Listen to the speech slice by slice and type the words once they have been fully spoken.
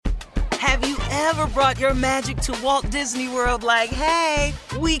Have you ever brought your magic to Walt Disney World like, hey,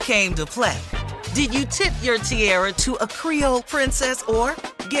 we came to play? Did you tip your tiara to a Creole princess or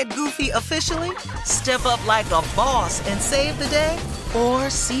get goofy officially? Step up like a boss and save the day? Or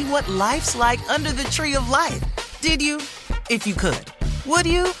see what life's like under the tree of life? Did you? If you could. Would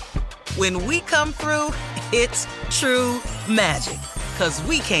you? When we come through, it's true magic. 'Cause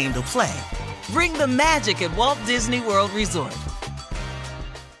we came to play. Bring the magic at Walt Disney World Resort.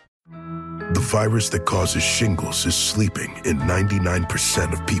 The virus that causes shingles is sleeping in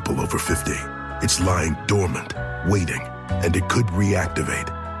 99% of people over 50. It's lying dormant, waiting, and it could reactivate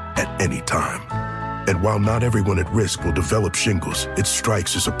at any time. And while not everyone at risk will develop shingles, it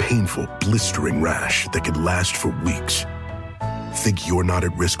strikes as a painful, blistering rash that can last for weeks. Think you're not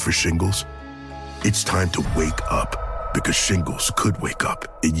at risk for shingles? It's time to wake up, because shingles could wake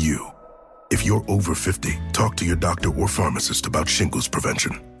up in you. If you're over 50, talk to your doctor or pharmacist about shingles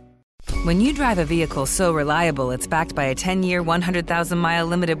prevention. When you drive a vehicle so reliable it's backed by a 10-year, 100,000-mile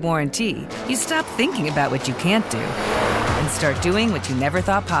limited warranty, you stop thinking about what you can't do and start doing what you never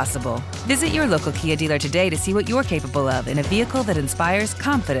thought possible. Visit your local Kia dealer today to see what you're capable of in a vehicle that inspires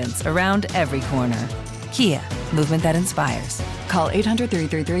confidence around every corner. Kia, movement that inspires. Call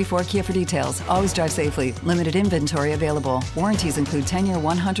 800-333-4KIA for details. Always drive safely. Limited inventory available. Warranties include 10-year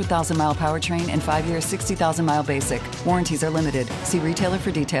 100,000-mile powertrain and 5-year 60,000-mile basic. Warranties are limited. See retailer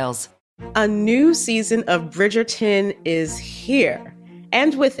for details. A new season of Bridgerton is here.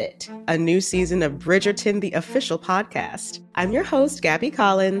 And with it, a new season of Bridgerton, the official podcast. I'm your host, Gabby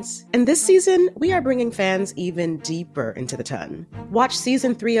Collins, and this season, we are bringing fans even deeper into the ton. Watch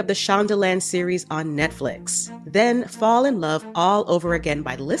season 3 of the Shondaland series on Netflix. Then fall in love all over again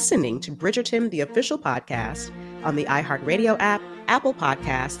by listening to Bridgerton, the official podcast, on the iHeartRadio app, Apple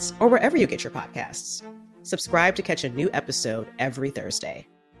Podcasts, or wherever you get your podcasts. Subscribe to catch a new episode every Thursday.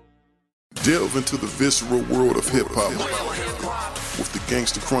 Delve into the visceral world of hip-hop with the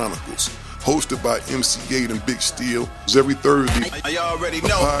Gangsta Chronicles, hosted by MC8 and Big Steel. Every Thursday, a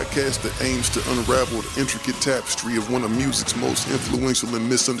podcast that aims to unravel the intricate tapestry of one of music's most influential and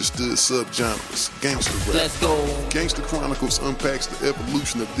misunderstood subgenres, gangsta rap. Let's go. Gangsta Chronicles unpacks the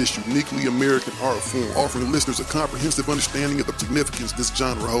evolution of this uniquely American art form, offering listeners a comprehensive understanding of the significance this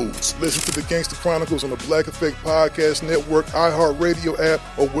genre holds. Listen to the Gangsta Chronicles on the Black Effect Podcast Network, iHeartRadio app,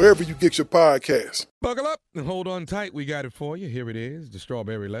 or wherever you get your podcasts. Buckle up and hold on tight. We got it for you. Here it is, the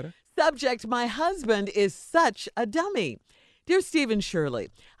Strawberry Letter. Subject: my husband is such a dummy. Dear Stephen Shirley,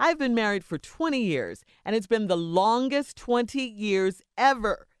 I've been married for 20 years, and it's been the longest 20 years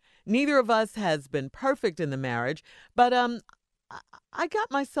ever. Neither of us has been perfect in the marriage, but I got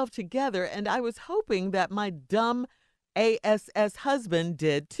myself together, and I was hoping that my dumb ASS husband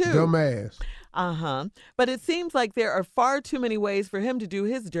did too. Dumbass. But it seems like there are far too many ways for him to do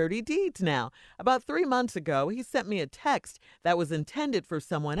his dirty deeds now. About 3 months ago, he sent me a text that was intended for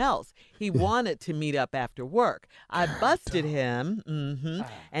someone else. He wanted to meet up after work. I busted him,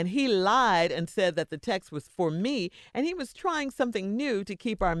 and he lied and said that the text was for me, and he was trying something new to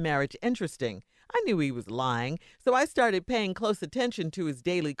keep our marriage interesting. I knew he was lying, so I started paying close attention to his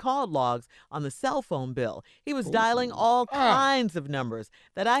daily call logs on the cell phone bill. He was dialing all kinds of numbers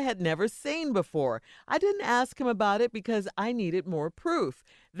that I had never seen before. I didn't ask him about it because I needed more proof.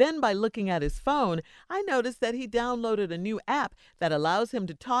 Then, by looking at his phone, I noticed that he downloaded a new app that allows him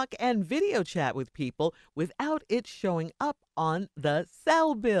to talk and video chat with people without it showing up on the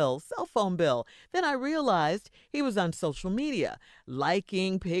cell phone bill. Then I realized he was on social media,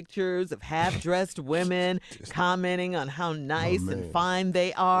 liking pictures of half-dressed women, commenting on how nice and fine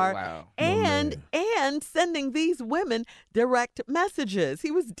they are, and sending these women direct messages.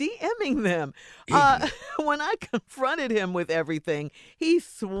 He was DMing them. When I confronted him with everything, he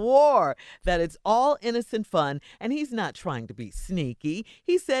swore that it's all innocent fun and he's not trying to be sneaky.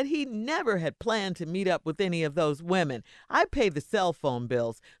 He said he never had planned to meet up with any of those women. I pay the cell phone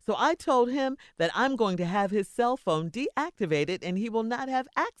bills, so I told him that I'm going to have his cell phone deactivated and he will not have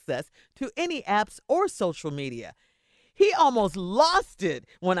access to any apps or social media. He almost lost it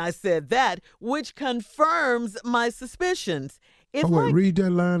when I said that, which confirms my suspicions. Read that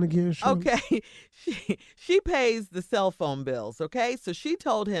line again, Shirley. Okay, she pays the cell phone bills, okay? So she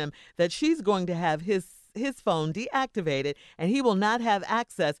told him that she's going to have his phone deactivated and he will not have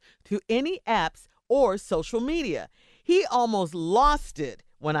access to any apps or social media. He almost lost it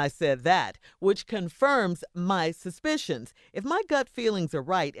when I said that, which confirms my suspicions. If my gut feelings are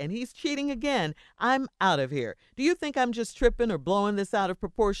right and he's cheating again, I'm out of here. Do you think I'm just tripping or blowing this out of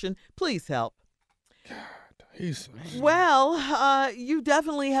proportion? Please help. Well, you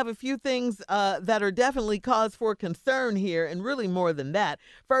definitely have a few things that are definitely cause for concern here, and really more than that.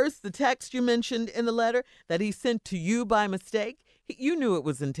 First, the text you mentioned in the letter that he sent to you by mistake. You knew it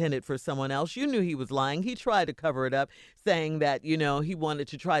was intended for someone else. You knew he was lying. He tried to cover it up, saying that, he wanted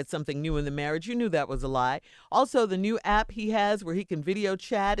to try something new in the marriage. You knew that was a lie. Also, the new app he has where he can video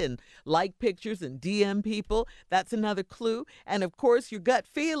chat and like pictures and DM people, that's another clue. And, of course, your gut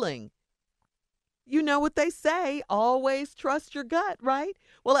feeling. You know what they say, always trust your gut, right?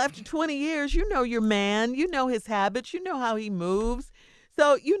 Well, after 20 years, you know your man. You know his habits. You know how he moves.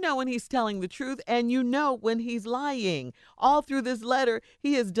 So you know when he's telling the truth, and you know when he's lying. All through this letter,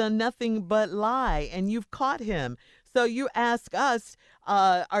 he has done nothing but lie, and you've caught him. So you ask us,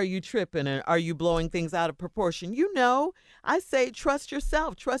 are you tripping, and are you blowing things out of proportion? You know, I say trust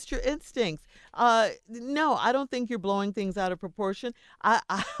yourself, trust your instincts. No, I don't think you're blowing things out of proportion. I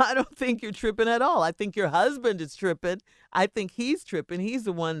don't think you're tripping at all. I think your husband is tripping. I think he's tripping. He's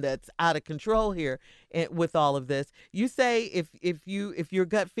the one that's out of control here with all of this. You say if your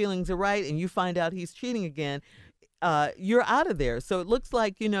gut feelings are right and you find out he's cheating again, you're out of there. So it looks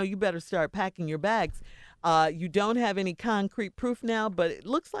like, you better start packing your bags. You don't have any concrete proof now, but it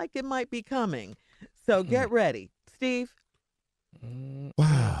looks like it might be coming. So get ready. Steve?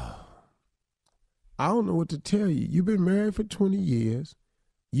 Wow. I don't know what to tell you. You've been married for 20 years.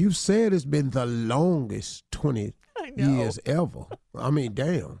 You've said it's been the longest 20 years ever. I mean,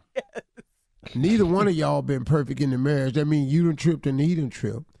 damn. Yes. Neither one of y'all been perfect in the marriage. That means you done tripped and he done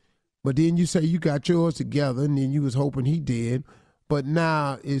tripped. But then you say you got yours together, and then you was hoping he did. But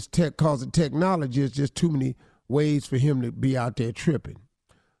now it's because of technology, it's just too many ways for him to be out there tripping.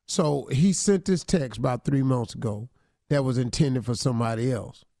 So he sent this text about 3 months ago that was intended for somebody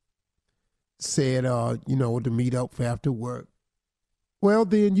else. Said, to meet up for after work. Well,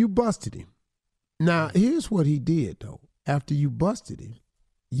 then you busted him. Now, here's what he did, though. After you busted him,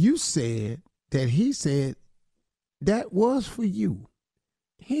 you said that he said that was for you.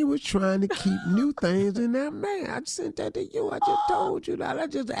 He was trying to keep new things in that man. I sent that to you. I just told you that. I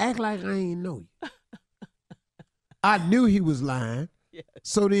just act like I ain't know you. I knew he was lying. Yes.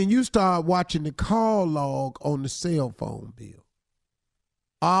 So then you start watching the call log on the cell phone bill.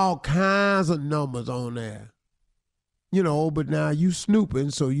 All kinds of numbers on there. But now you snooping,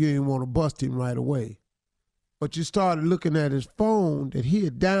 so you didn't want to bust him right away. But you started looking at his phone that he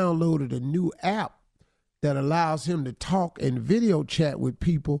had downloaded a new app that allows him to talk and video chat with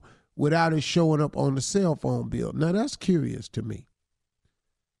people without it showing up on the cell phone bill. Now, that's curious to me.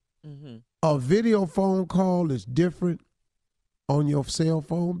 Mm-hmm. A video phone call is different on your cell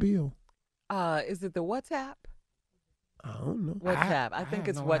phone bill? Is it the WhatsApp? I don't know. WhatsApp. I think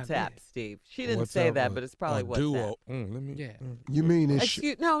it's WhatsApp, idea. Steve. She didn't say that, but it's probably WhatsApp. You mean it's...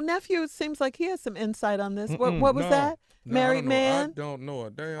 No, nephew, it seems like he has some insight on this. What was that? Married man? I don't know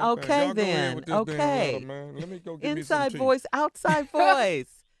a damn okay, thing. then. Okay. Letter, man. Let me go get inside me some voice, outside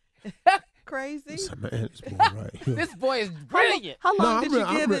voice. Crazy. This boy is brilliant. How long did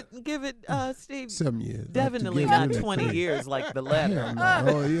you give it, Steve? 7 years. Definitely not 20 years like the letter.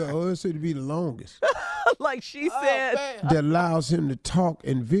 It said to be the longest. Like she said. That allows him to talk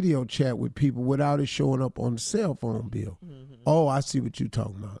and video chat with people without it showing up on the cell phone bill. Mm-hmm. Oh, I see what you're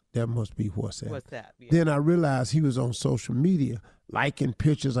talking about. That must be WhatsApp. WhatsApp, yeah. Then I realized he was on social media liking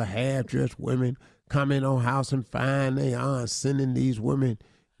pictures of half-dressed women, commenting on how some fine they are, and sending these women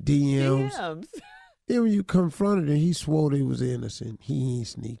DMs. Then when you confronted him, he swore he was innocent. He ain't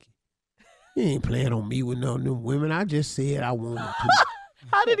sneaky. He ain't playing on me with none of them women. I just said I wanted to.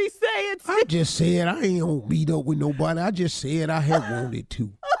 How did he say it? I just said I ain't gonna meet up with nobody. I just said I had wanted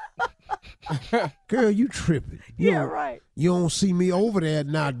to. Girl, you tripping. Right. You don't see me over there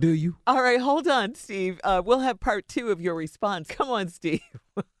now, do you? All right, hold on, Steve. We'll have part 2 of your response. Come on, Steve,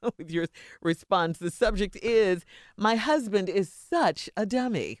 with your response. The subject is, my husband is such a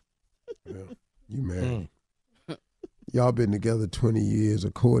dummy. Well, you married. Y'all been together 20 years.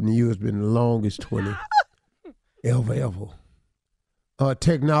 According to you, it's been the longest 20 ever.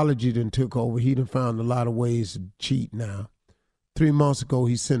 Technology done took over. He done found a lot of ways to cheat now. 3 months ago,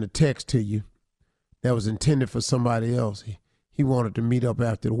 he sent a text to you that was intended for somebody else. He wanted to meet up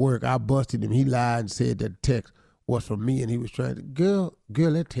after work. I busted him. He lied and said that the text was for me, and he was trying to, girl,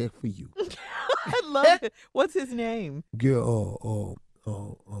 that text for you. I love it. What's his name? Girl,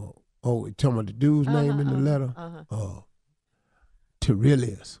 you talking about the dude's name in the letter?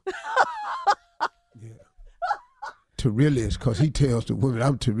 Terilius. Yeah. Terilius, because he tells the women,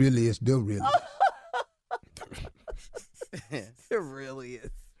 I'm Terilius, Terilius. Terilius.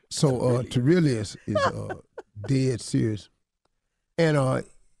 So Terilius is dead serious. And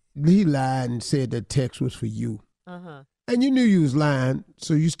he lied and said that text was for you. Uh-huh. And you knew you was lying,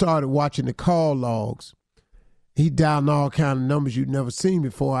 so you started watching the call logs. He dialed all kind of numbers you'd never seen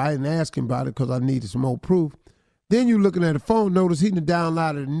before. I didn't ask him about it because I needed some more proof. Then you looking at the phone, notice he done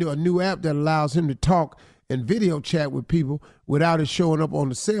downloaded a new app that allows him to talk and video chat with people without it showing up on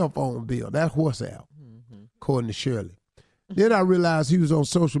the cell phone bill. That's WhatsApp, according to Shirley. Then I realized he was on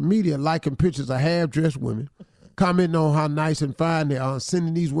social media liking pictures of half-dressed women, commenting on how nice and fine they are, and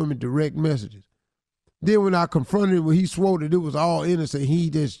sending these women direct messages. Then when I confronted him, he swore that it was all innocent, he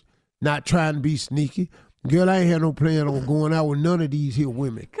just not trying to be sneaky. Girl, I ain't had no plan on going out with none of these here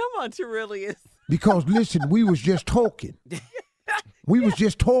women. Come on, Terrellius. Because, listen, we was just talking. We was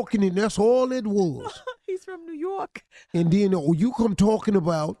just talking, and that's all it was. He's from New York. And then you come talking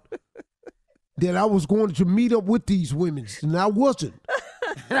about that I was going to meet up with these women, and I wasn't.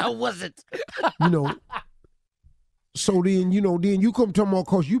 You know. So then, then you come talking about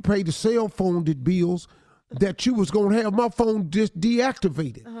because you paid the cell phone bills that you was going to have my phone just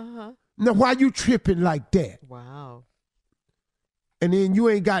deactivated. Uh-huh. Now, why you tripping like that? Wow. And then you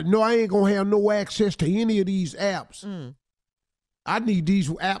ain't got, I ain't going to have no access to any of these apps. I need these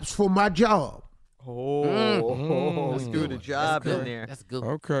apps for my job. Let's do the job in there. That's good.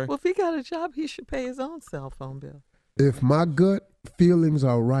 Okay. Well, if he got a job, he should pay his own cell phone bill. If my gut feelings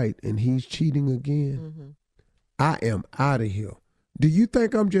are right and he's cheating again, I am out of here. Do you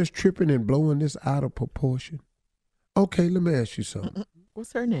think I'm just tripping and blowing this out of proportion? Okay, let me ask you something.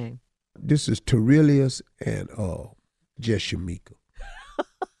 What's her name? This is Terrellius and just Shamika.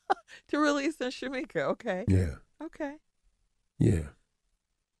 Terrellius and Shamika, okay. Yeah. Okay. Yeah.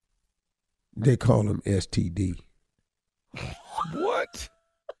 They call him STD. What?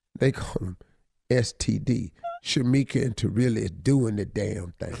 They call him STD. Shamika and Terrellius doing the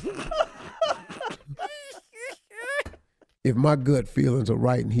damn thing. If my gut feelings are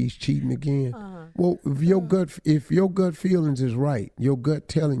right and he's cheating again, well, if your gut feelings is right, your gut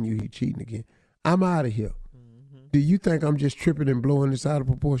telling you he's cheating again, I'm out of here. Do you think I'm just tripping and blowing this out of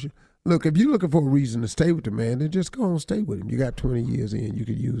proportion? Look, if you're looking for a reason to stay with the man, then just go and stay with him. You got 20 years in, you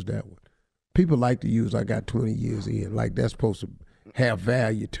could use that one. People like to use I got 20 years in, like that's supposed to have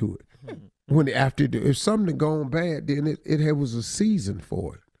value to it. When if something gone bad, then it was a season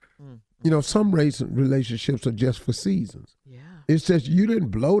for it. Some relationships are just for seasons. Yeah. It's just you didn't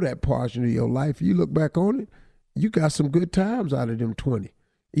blow that portion of your life. You look back on it, you got some good times out of them 20,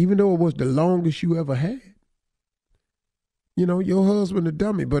 even though it was the longest you ever had. Your husband a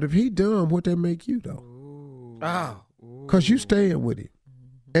dummy, but if he dumb, what that make you though? Because you staying with him.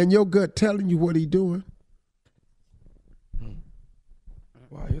 And your gut telling you what he doing.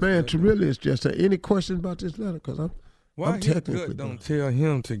 Man, Terrellius, just any questions about this letter? Because Why I'm his technically gut don't tell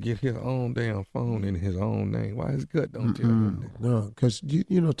him to get his own damn phone in his own name? Why his gut don't tell him that? No, because,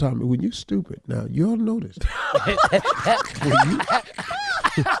 Tommy, when you stupid, now, you all know this. You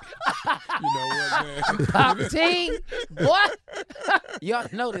know what, man? Pop team, what? Y'all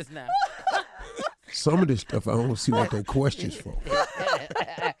know this now. Some of this stuff, I don't see what they questions for.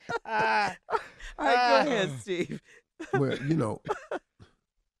 All right, go ahead, Steve. Well,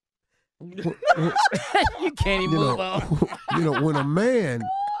 You can't even move on. When a man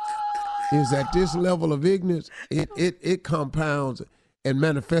is at this level of ignorance, it compounds and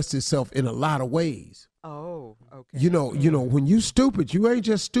manifests itself in a lot of ways. Oh, okay. When you stupid, you ain't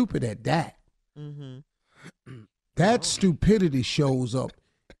just stupid at that. That stupidity shows up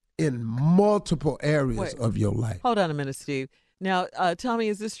in multiple areas of your life. Hold on a minute, Steve. Now, tell me,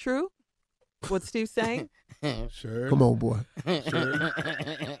 is this true? What Steve's saying? Shirley. Come on, boy.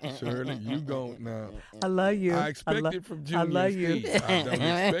 Shirley, you go now. I love you. I expect it from Junior. I love you. Steve. I don't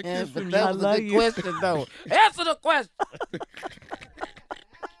expect this from you. That was a good question, though. Answer the question.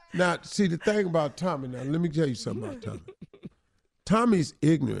 Now, see, the thing about Tommy, now, let me tell you something about Tommy. Tommy's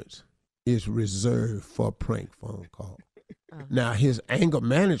ignorance is reserved for a prank phone call. Now, his anger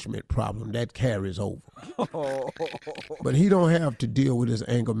management problem, that carries over. But he don't have to deal with his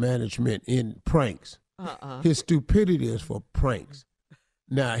anger management in pranks. His stupidity is for pranks.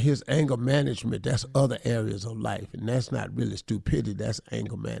 Now, his anger management, that's other areas of life, and that's not really stupidity, that's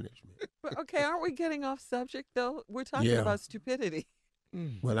anger management. But, okay, aren't we getting off subject, though? We're talking about stupidity.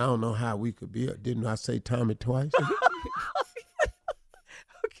 Well, I don't know how we could be. Didn't I say Tommy twice?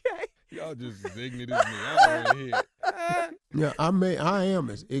 Okay. Y'all just as ignorant as me. I'm right here. Yeah, I am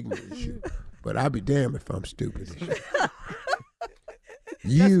as ignorant as you, but I'll be damned if I'm stupid as you.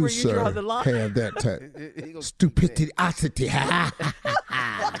 You, sir, have that type. Stupidity.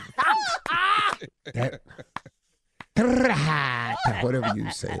 That, whatever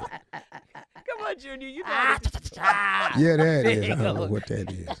you say. Come on, Junior, you know. Yeah, that is. I don't know what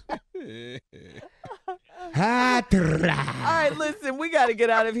that is. All right, listen, we got to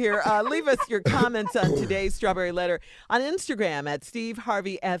get out of here. Leave us your comments on today's Strawberry Letter on Instagram at Steve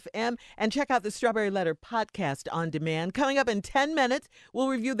Harvey FM, and check out the Strawberry Letter podcast on demand. Coming up in 10 minutes, we'll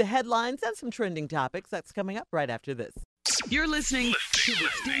review the headlines and some trending topics. That's coming up right after this. You're listening to the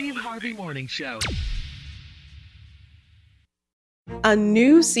Steve Harvey Morning Show. A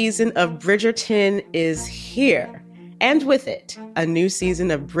new season of Bridgerton is here. And with it, a new season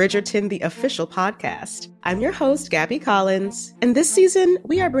of Bridgerton, the official podcast. I'm your host, Gabby Collins, and this season,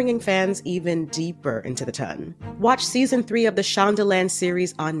 we are bringing fans even deeper into the ton. Watch season 3 of the Shondaland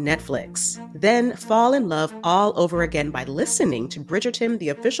series on Netflix. Then fall in love all over again by listening to Bridgerton, the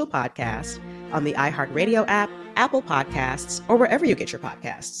official podcast, on the iHeartRadio app, Apple Podcasts, or wherever you get your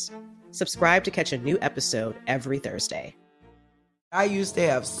podcasts. Subscribe to catch a new episode every Thursday. I used to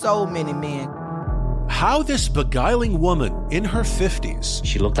have so many men. How this beguiling woman in her 50s,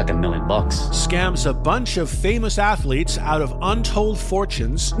 she looked like $1 million, scams a bunch of famous athletes out of untold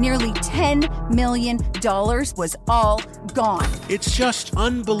fortunes. Nearly $10 million was all gone. It's just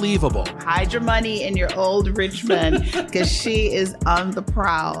unbelievable. Hide your money in your old rich man, because she is on the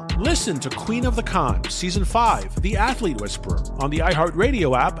prowl. Listen to Queen of the Con, Season 5, The Athlete Whisperer, on the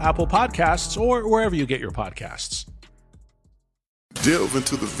iHeartRadio app, Apple Podcasts, or wherever you get your podcasts. Delve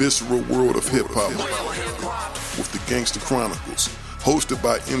into the visceral world of hip-hop with the Gangsta Chronicles, hosted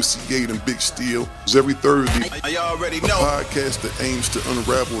by MC8 and Big Steel. Every Thursday, a podcast that aims to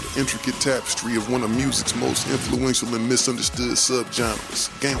unravel the intricate tapestry of one of music's most influential and misunderstood subgenres,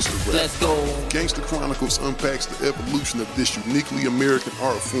 gangsta rap. Let's go. Gangsta Chronicles unpacks the evolution of this uniquely American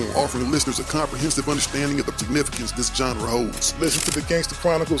art form, offering listeners a comprehensive understanding of the significance this genre holds. Listen to the Gangsta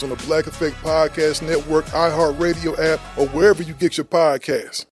Chronicles on the Black Effect Podcast Network, iHeartRadio app, or wherever you get your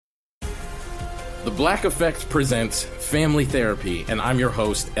podcasts. The Black Effect presents Family Therapy, and I'm your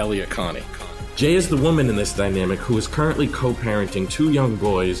host, Elliot Connie. Jay is the woman in this dynamic who is currently co-parenting 2 young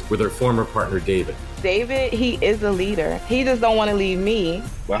boys with her former partner, David. David, he is a leader. He just don't want to leave me.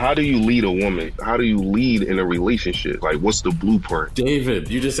 But how do you lead a woman? How do you lead in a relationship? Like, what's the blueprint? David,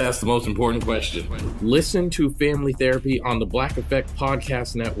 you just asked the most important question. Listen to Family Therapy on the Black Effect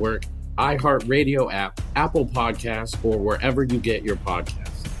Podcast Network, iHeartRadio app, Apple Podcasts, or wherever you get your podcasts.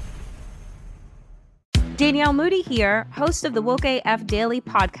 Danielle Moody here, host of the Woke AF Daily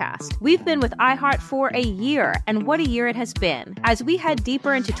podcast. We've been with iHeart for a year, and what a year it has been. As we head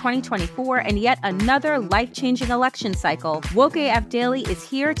deeper into 2024 and yet another life-changing election cycle, Woke AF Daily is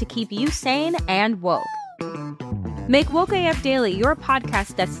here to keep you sane and woke. Make Woke AF Daily your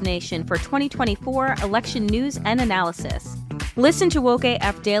podcast destination for 2024 election news and analysis. Listen to Woke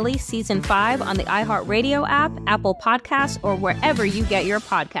AF Daily Season 5 on the iHeartRadio app, Apple Podcasts, or wherever you get your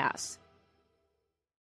podcasts.